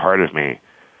forever be part of me.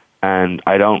 And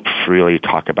I don't freely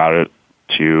talk about it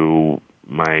to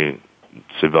my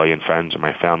civilian friends or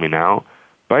my family now,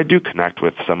 but I do connect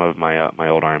with some of my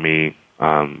old army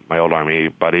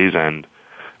buddies, and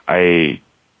I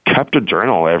kept a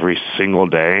journal every single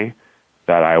day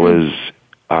that I was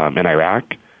in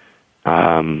Iraq,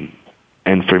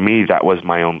 and for me that was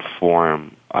my own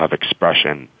form of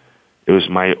expression. It was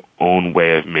my own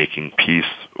way of making peace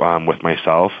with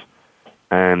myself,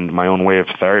 and my own way of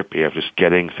therapy, of just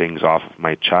getting things off of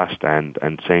my chest and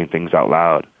saying things out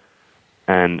loud.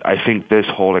 And I think this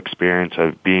whole experience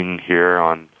of being here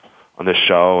on the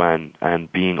show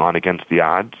and being on Against the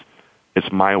Odds, it's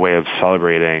my way of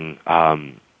celebrating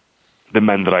the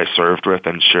men that I served with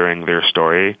and sharing their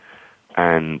story,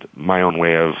 and my own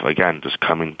way of, again, just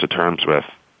coming to terms with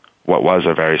what was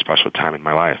a very special time in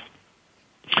my life.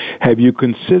 Have you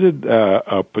considered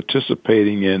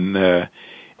participating in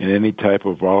any type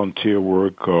of volunteer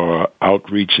work or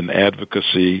outreach and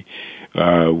advocacy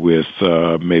with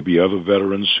maybe other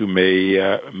veterans who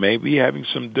may be having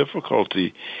some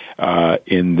difficulty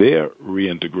in their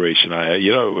reintegration?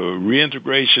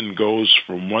 Reintegration goes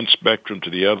from one spectrum to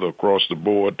the other across the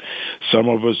board. Some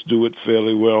of us do it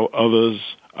fairly well. Others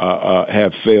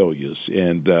have failures,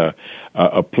 and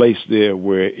a place there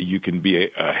where you can be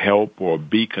a help or a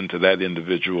beacon to that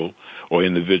individual or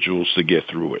individuals to get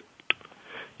through it.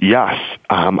 Yes,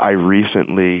 I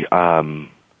recently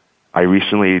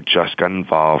just got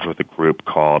involved with a group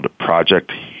called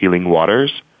Project Healing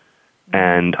Waters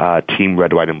and Team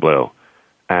Red, White, and Blue.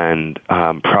 And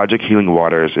Project Healing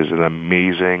Waters is an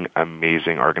amazing,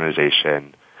 amazing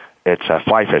organization. It's a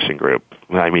fly fishing group.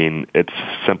 I mean, it's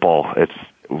simple.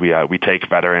 We take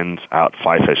veterans out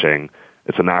fly fishing.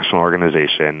 It's a national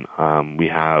organization. We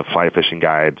have fly fishing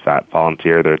guides that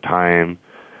volunteer their time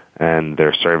and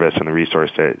their service and the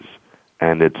resources,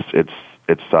 and it's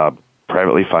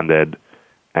privately funded,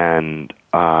 and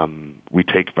we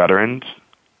take veterans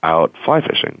out fly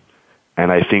fishing,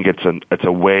 and I think it's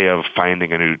a way of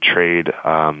finding a new trade,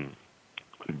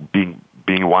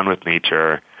 being one with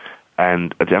nature,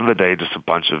 and at the end of the day, just a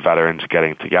bunch of veterans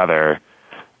getting together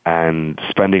and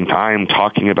spending time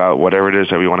talking about whatever it is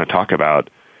that we want to talk about.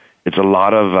 It's a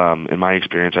lot of, in my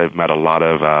experience, I've met a lot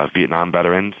of Vietnam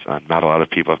veterans, not a lot of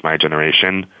people of my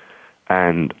generation,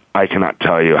 and I cannot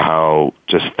tell you how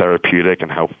just therapeutic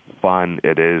and how fun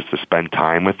it is to spend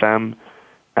time with them.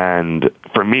 And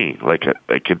for me,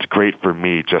 it's great for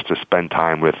me just to spend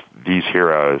time with these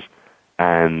heroes,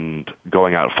 and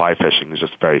going out fly fishing is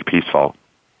just very peaceful.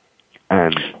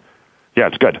 And yeah,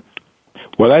 it's good.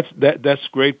 Well, that's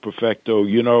great, Perfecto.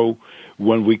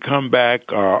 When we come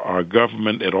back, our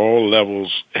government at all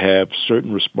levels have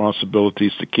certain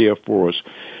responsibilities to care for us.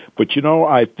 But,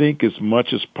 I think as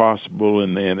much as possible,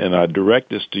 and I direct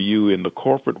this to you in the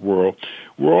corporate world,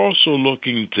 we're also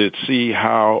looking to see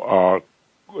how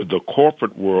the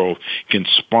corporate world can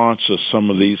sponsor some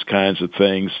of these kinds of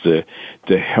things to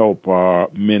help our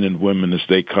men and women as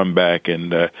they come back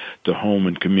and to home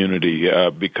and community,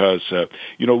 because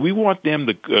we want them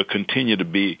to continue to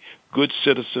be good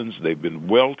citizens. They've been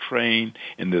well trained,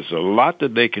 and there's a lot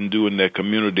that they can do in their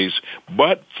communities,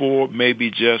 but for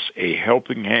maybe just a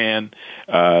helping hand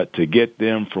to get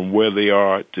them from where they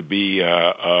are to be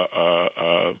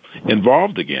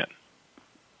involved again.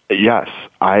 Yes,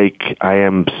 I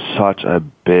am such a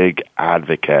big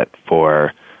advocate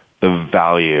for the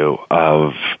value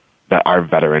of that our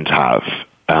veterans have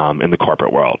in the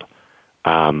corporate world.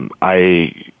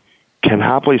 I can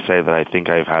happily say that I think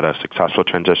I've had a successful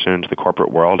transition into the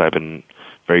corporate world. I've been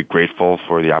very grateful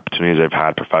for the opportunities I've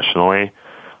had professionally.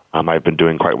 I've been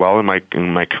doing quite well in my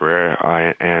career,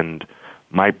 and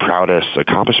my proudest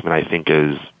accomplishment, I think,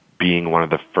 is being one of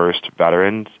the first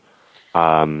veterans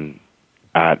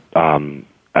at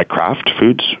Kraft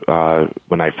Foods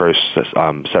when I first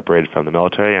separated from the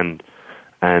military,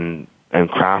 and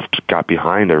Kraft got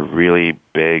behind a really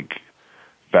big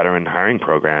veteran hiring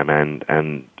program,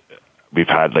 and we've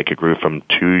had like it grew from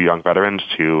 2 young veterans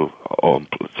to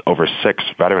over 6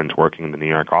 veterans working in the New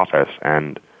York office,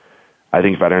 and I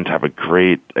think veterans have a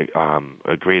great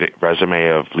resume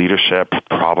of leadership,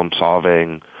 problem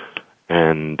solving,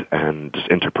 and just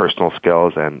interpersonal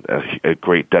skills, and a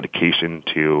great dedication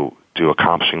to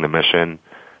accomplishing the mission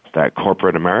that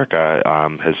corporate America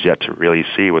has yet to really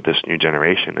see with this new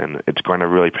generation, and it's going to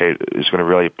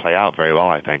really play out very well,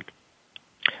 I think.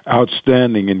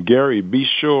 Outstanding. And Gary, be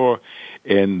sure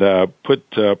and put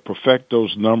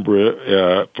Perfecto's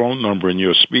phone number in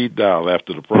your speed dial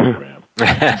after the program.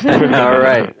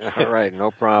 All right, no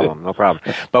problem.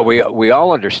 But we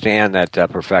all understand that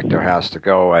Perfecto has to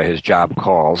go. His job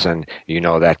calls, and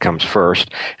that comes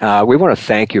first. We want to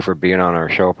thank you for being on our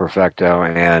show, Perfecto.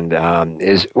 And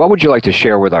what would you like to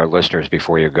share with our listeners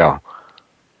before you go?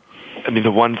 I mean,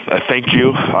 thank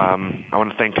you. I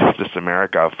want to thank This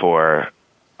America for,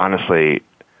 honestly,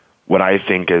 what I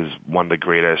think is one of the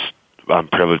greatest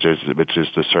privileges, which is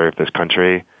to serve this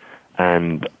country.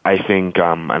 And I think,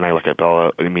 and I look at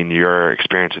Bill, I mean, your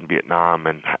experience in Vietnam,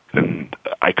 and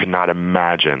I could not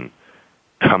imagine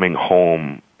coming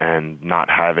home and not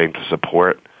having to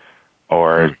support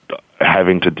or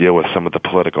having to deal with some of the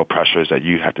political pressures that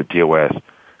you have to deal with.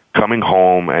 Coming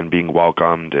home and being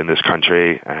welcomed in this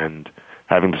country and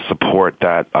having the support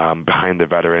that behind the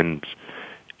veterans,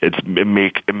 it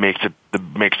makes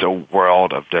a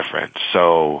world of difference.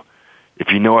 So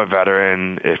if you know a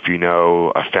veteran, if you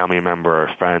know a family member or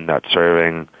a friend that's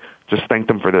serving, just thank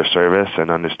them for their service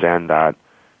and understand that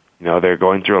they're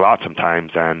going through a lot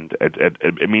sometimes, and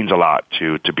it means a lot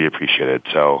to be appreciated.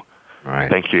 So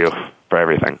Thank you for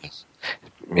everything.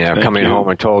 Yeah, coming home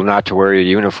and told not to wear your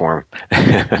uniform.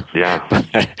 Yeah.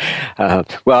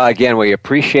 Well, again, we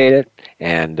appreciate it,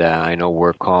 and I know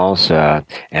work calls,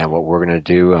 and what we're going to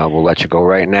do, we'll let you go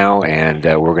right now, and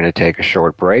we're going to take a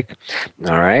short break,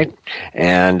 all right?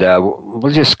 And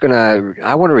we're just going to,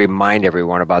 I want to remind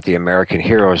everyone about the American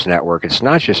Heroes Network. It's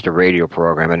not just a radio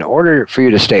program. In order for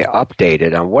you to stay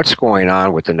updated on what's going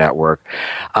on with the network,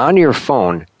 on your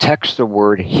phone, text the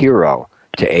word HERO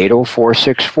to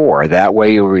 80464. That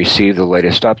way you'll receive the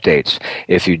latest updates.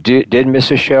 If you did miss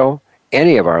a show,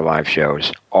 any of our live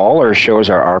shows, all our shows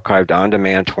are archived on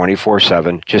demand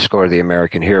 24/7. Just go to the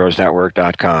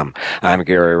AmericanHeroesNetwork.com. I'm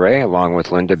Gary Ray, along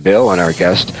with Linda Bill and our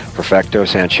guest, Perfecto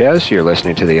Sanchez. You're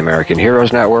listening to the American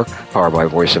Heroes Network, powered by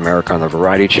Voice America on the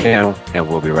Variety Channel, and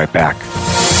we'll be right back.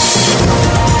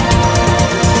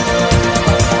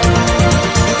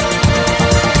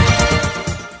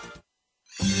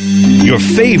 Your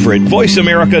favorite Voice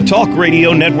America Talk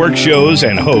Radio Network shows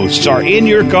and hosts are in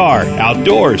your car,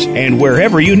 outdoors, and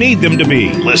wherever you need them to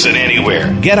be. Listen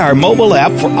anywhere. Get our mobile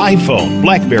app for iPhone,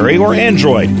 BlackBerry, or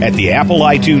Android at the Apple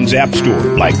iTunes App Store,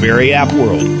 BlackBerry App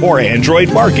World, or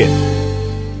Android Market.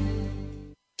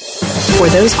 For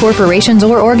those corporations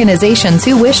or organizations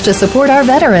who wish to support our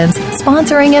veterans,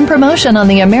 sponsoring and promotion on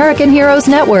the American Heroes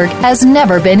Network has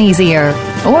never been easier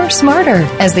or smarter,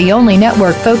 as the only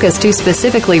network focused to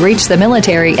specifically reach the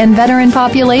military and veteran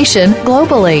population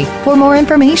globally. For more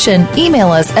information, email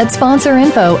us at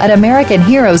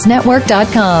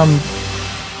sponsorinfo@AmericanHeroesNetwork.com.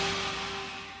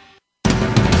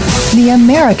 The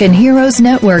American Heroes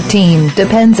Network team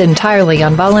depends entirely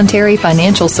on voluntary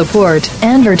financial support,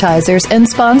 advertisers, and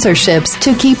sponsorships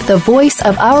to keep the voice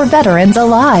of our veterans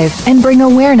alive and bring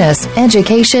awareness,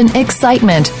 education,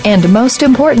 excitement, and most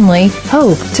importantly,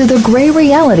 hope to the gray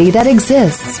reality that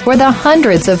exists for the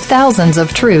hundreds of thousands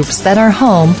of troops that are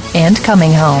home and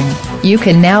coming home. You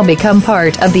can now become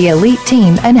part of the elite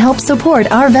team and help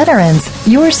support our veterans.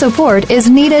 Your support is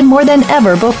needed more than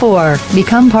ever before.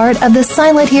 Become part of the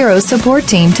Silent Heroes support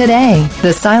team today.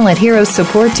 The Silent Heroes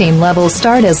support team levels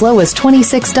start as low as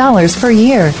 $26 per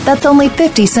year. That's only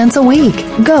 50 cents a week.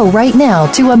 Go right now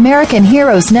to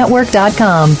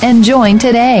AmericanHeroesNetwork.com and join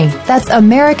today. That's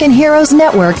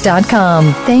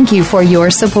AmericanHeroesNetwork.com. Thank you for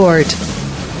your support.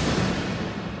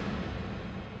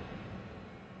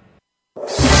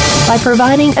 By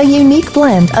providing a unique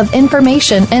blend of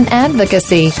information and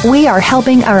advocacy, we are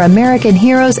helping our American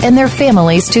heroes and their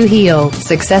families to heal,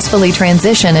 successfully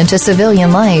transition into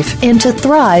civilian life, and to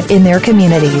thrive in their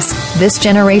communities. This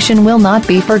generation will not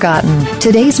be forgotten.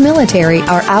 Today's military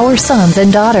are our sons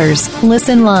and daughters.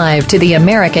 Listen live to the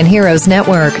American Heroes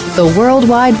Network, the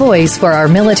worldwide voice for our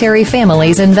military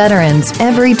families and veterans,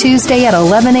 every Tuesday at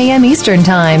 11 a.m. Eastern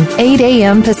Time, 8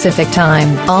 a.m. Pacific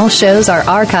Time. All shows are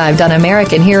archived on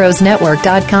AmericanHeroesNetwork.com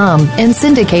and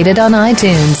syndicated on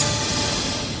iTunes.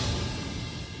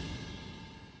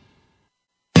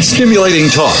 Stimulating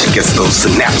talk Gets those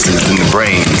synapses in the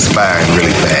brain firing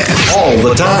really fast. all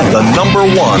the time. The number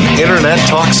one internet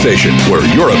talk station where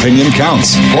your opinion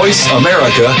counts.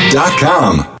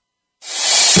 VoiceAmerica.com.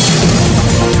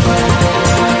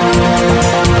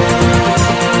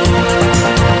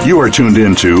 You are tuned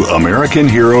in to American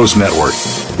Heroes Network.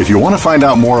 If you want to find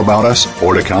out more about us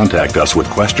or to contact us with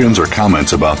questions or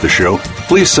comments about the show,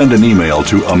 please send an email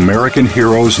to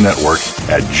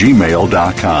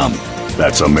AmericanHeroesNetwork@gmail.com.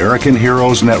 That's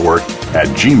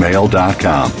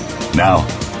AmericanHeroesNetwork@gmail.com. Now,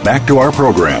 back to our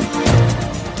program.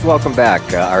 Welcome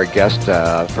back. Our guest,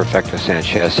 Perfecto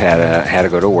Sanchez, had to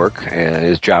go to work.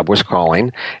 His job was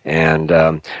calling, and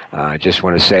I just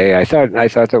want to say I thought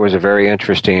that was a very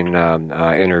interesting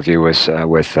interview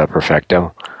with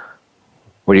Perfecto.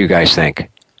 What do you guys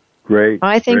think? Great.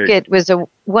 I think it was a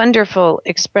wonderful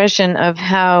expression of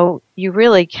how you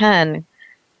really can,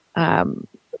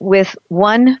 with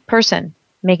one person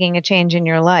making a change in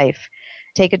your life,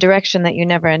 take a direction that you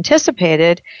never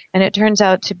anticipated, and it turns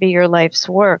out to be your life's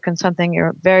work and something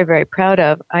you're very, very proud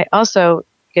of. I also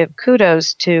give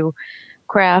kudos to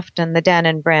Kraft and the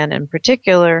Dammon brand in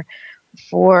particular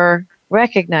for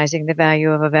recognizing the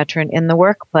value of a veteran in the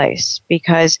workplace,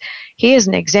 because he is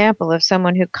an example of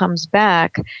someone who comes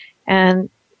back, and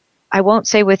I won't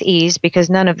say with ease, because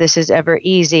none of this is ever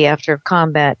easy after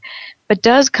combat, but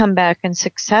does come back and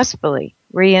successfully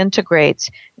reintegrates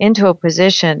into a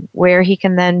position where he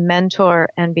can then mentor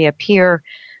and be a peer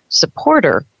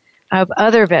supporter of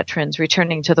other veterans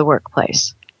returning to the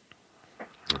workplace.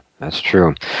 That's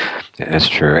true. That's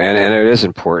true, and it is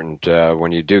important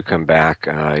when you do come back,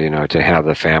 to have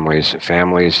the families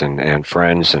and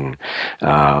friends and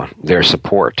their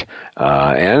support,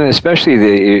 and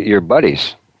especially your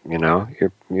buddies.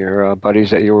 Your buddies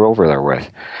that you were over there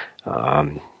with.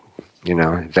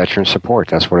 Veteran support.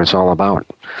 That's what it's all about.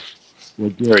 Well,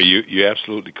 Gary, you're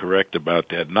absolutely correct about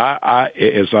that. And I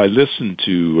as I listened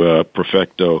to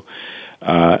Perfecto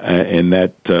in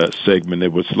that segment,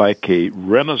 it was like a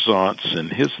renaissance in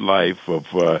his life of,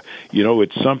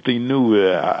 it's something new.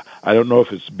 I don't know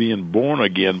if it's being born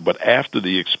again, but after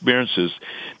the experiences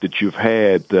that you've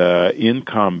had in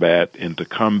combat and to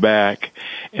come back,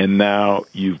 and now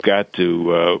you've got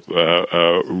to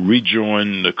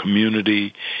rejoin the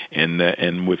community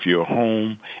and with your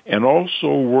home, and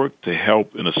also work to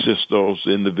help and assist those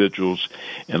individuals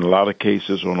in a lot of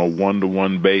cases on a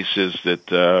one-to-one basis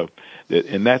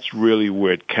and that's really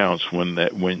where it counts when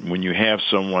you have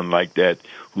someone like that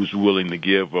who's willing to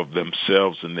give of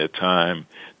themselves and their time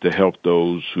to help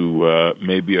those who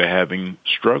maybe are having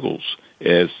struggles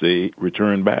as they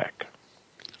return back.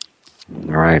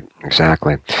 Right,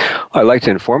 exactly. I'd like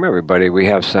to inform everybody we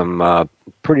have some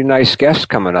pretty nice guests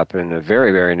coming up in the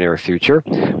very, very near future.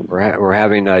 We're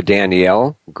having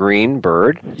Danielle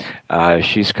Greenbird.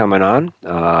 She's coming on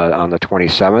the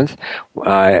 27th.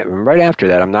 Right after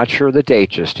that, I'm not sure the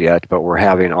date just yet, but we're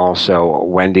having also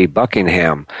Wendy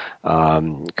Buckingham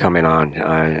coming on,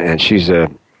 and she's a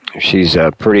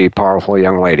pretty powerful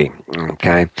young lady.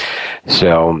 Okay,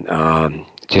 so.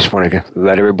 Just want to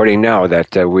let everybody know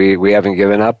that we haven't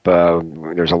given up.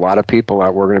 There's a lot of people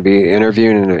that we're going to be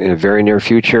interviewing in the very near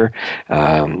future.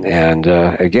 And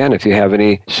again, if you have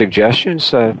any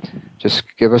suggestions, just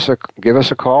give us a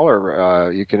call, or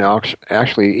you can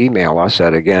actually email us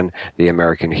at, again, the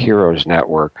American Heroes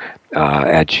Network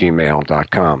at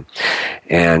gmail.com.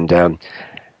 And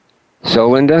so,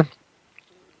 Linda,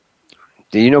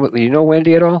 do you know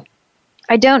Wendy at all?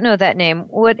 I don't know that name.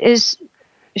 What is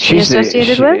she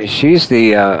associated with? She's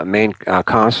the main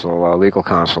legal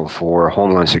counsel for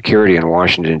Homeland Security in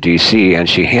Washington, D.C., and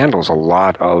she handles a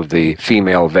lot of the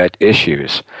female vet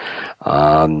issues.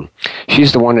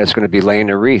 She's the one that's going to be laying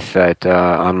a wreath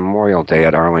on Memorial Day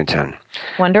at Arlington.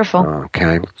 Wonderful.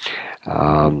 Okay.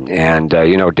 And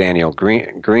Danielle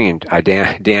Greenberg.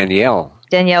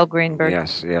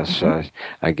 Yes. Mm-hmm.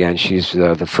 Again, she's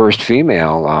the first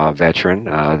female veteran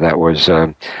that was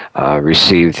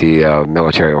received the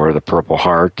Military Order of the Purple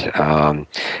Heart.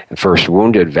 First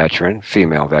wounded veteran,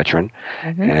 female veteran,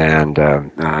 mm-hmm. and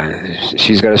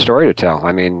she's got a story to tell.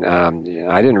 I mean,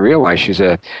 I didn't realize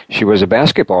she was a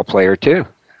basketball player too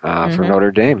mm-hmm. for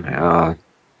Notre Dame.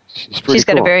 She's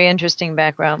got cool. a very interesting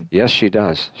background. Yes, she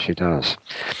does.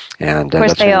 And of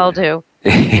course, they all do.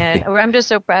 And I'm just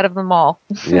so proud of them all.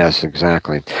 Yes,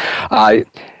 exactly.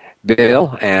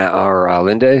 Bill or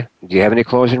Linda, do you have any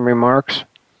closing remarks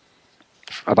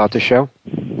about the show?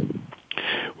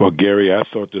 Well, Gary, I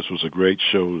thought this was a great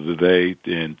show today,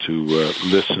 and to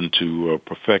listen to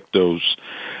Perfecto's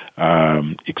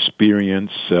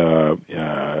experience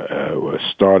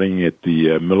starting at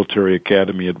the military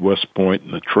academy at West Point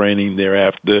and the training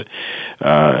thereafter,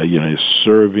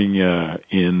 serving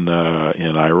in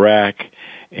Iraq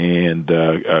and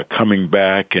coming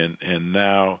back and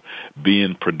now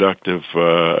being a productive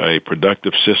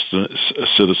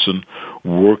citizen,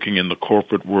 working in the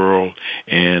corporate world,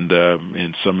 and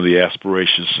some of the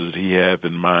aspirations that he have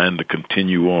in mind to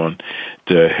continue on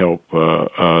to help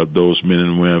those men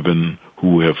and women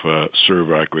who have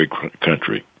served our great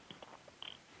country.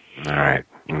 All right.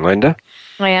 Linda?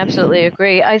 I absolutely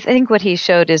agree. I think what he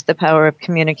showed is the power of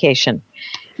communication.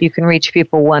 You can reach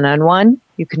people one-on-one.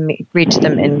 You can reach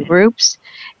them in groups.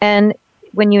 And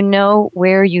when you know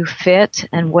where you fit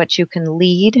and what you can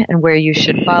lead and where you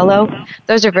should follow,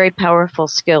 those are very powerful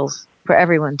skills for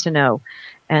everyone to know.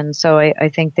 And so I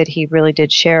think that he really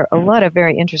did share a lot of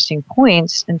very interesting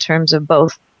points in terms of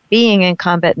both being in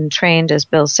combat and trained, as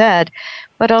Bill said,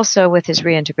 but also with his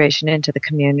reintegration into the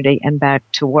community and back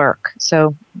to work.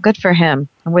 So good for him.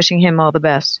 I'm wishing him all the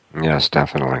best. Yes,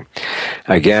 definitely.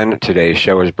 Again, today's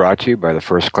show is brought to you by the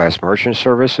First Class Merchant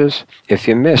Services. If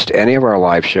you missed any of our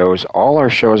live shows, all our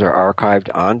shows are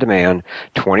archived on demand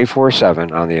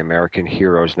 24/7 on the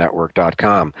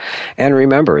AmericanHeroesNetwork.com. And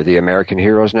remember, the American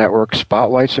Heroes Network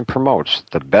spotlights and promotes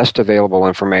the best available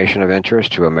information of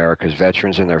interest to America's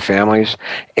veterans and their families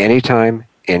anytime,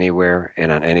 anywhere,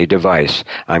 and on any device.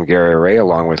 I'm Gary Ray,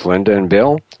 along with Linda and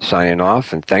Bill, signing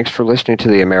off, and thanks for listening to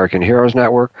the American Heroes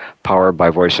Network, powered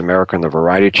by Voice America and the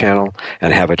Variety Channel,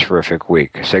 and have a terrific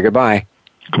week. Say goodbye.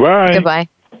 Goodbye. Goodbye.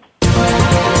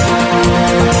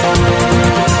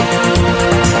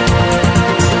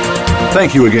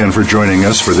 Thank you again for joining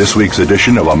us for this week's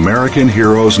edition of American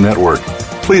Heroes Network.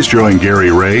 Please join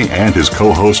Gary Ray and his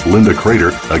co-host Linda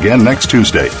Crater again next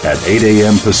Tuesday at 8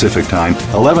 a.m. Pacific Time,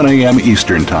 11 a.m.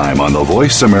 Eastern Time on the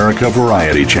Voice America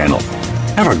Variety Channel.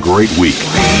 Have a great week.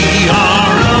 We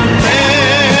are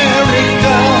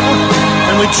America,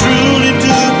 and we truly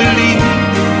do believe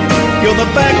you're the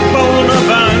backbone of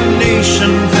our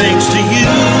nation. Thanks to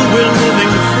you, we're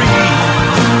living free.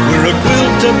 We're a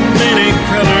quilt of many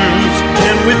colors,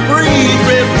 and we breathe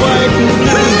red, white, and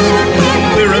blue.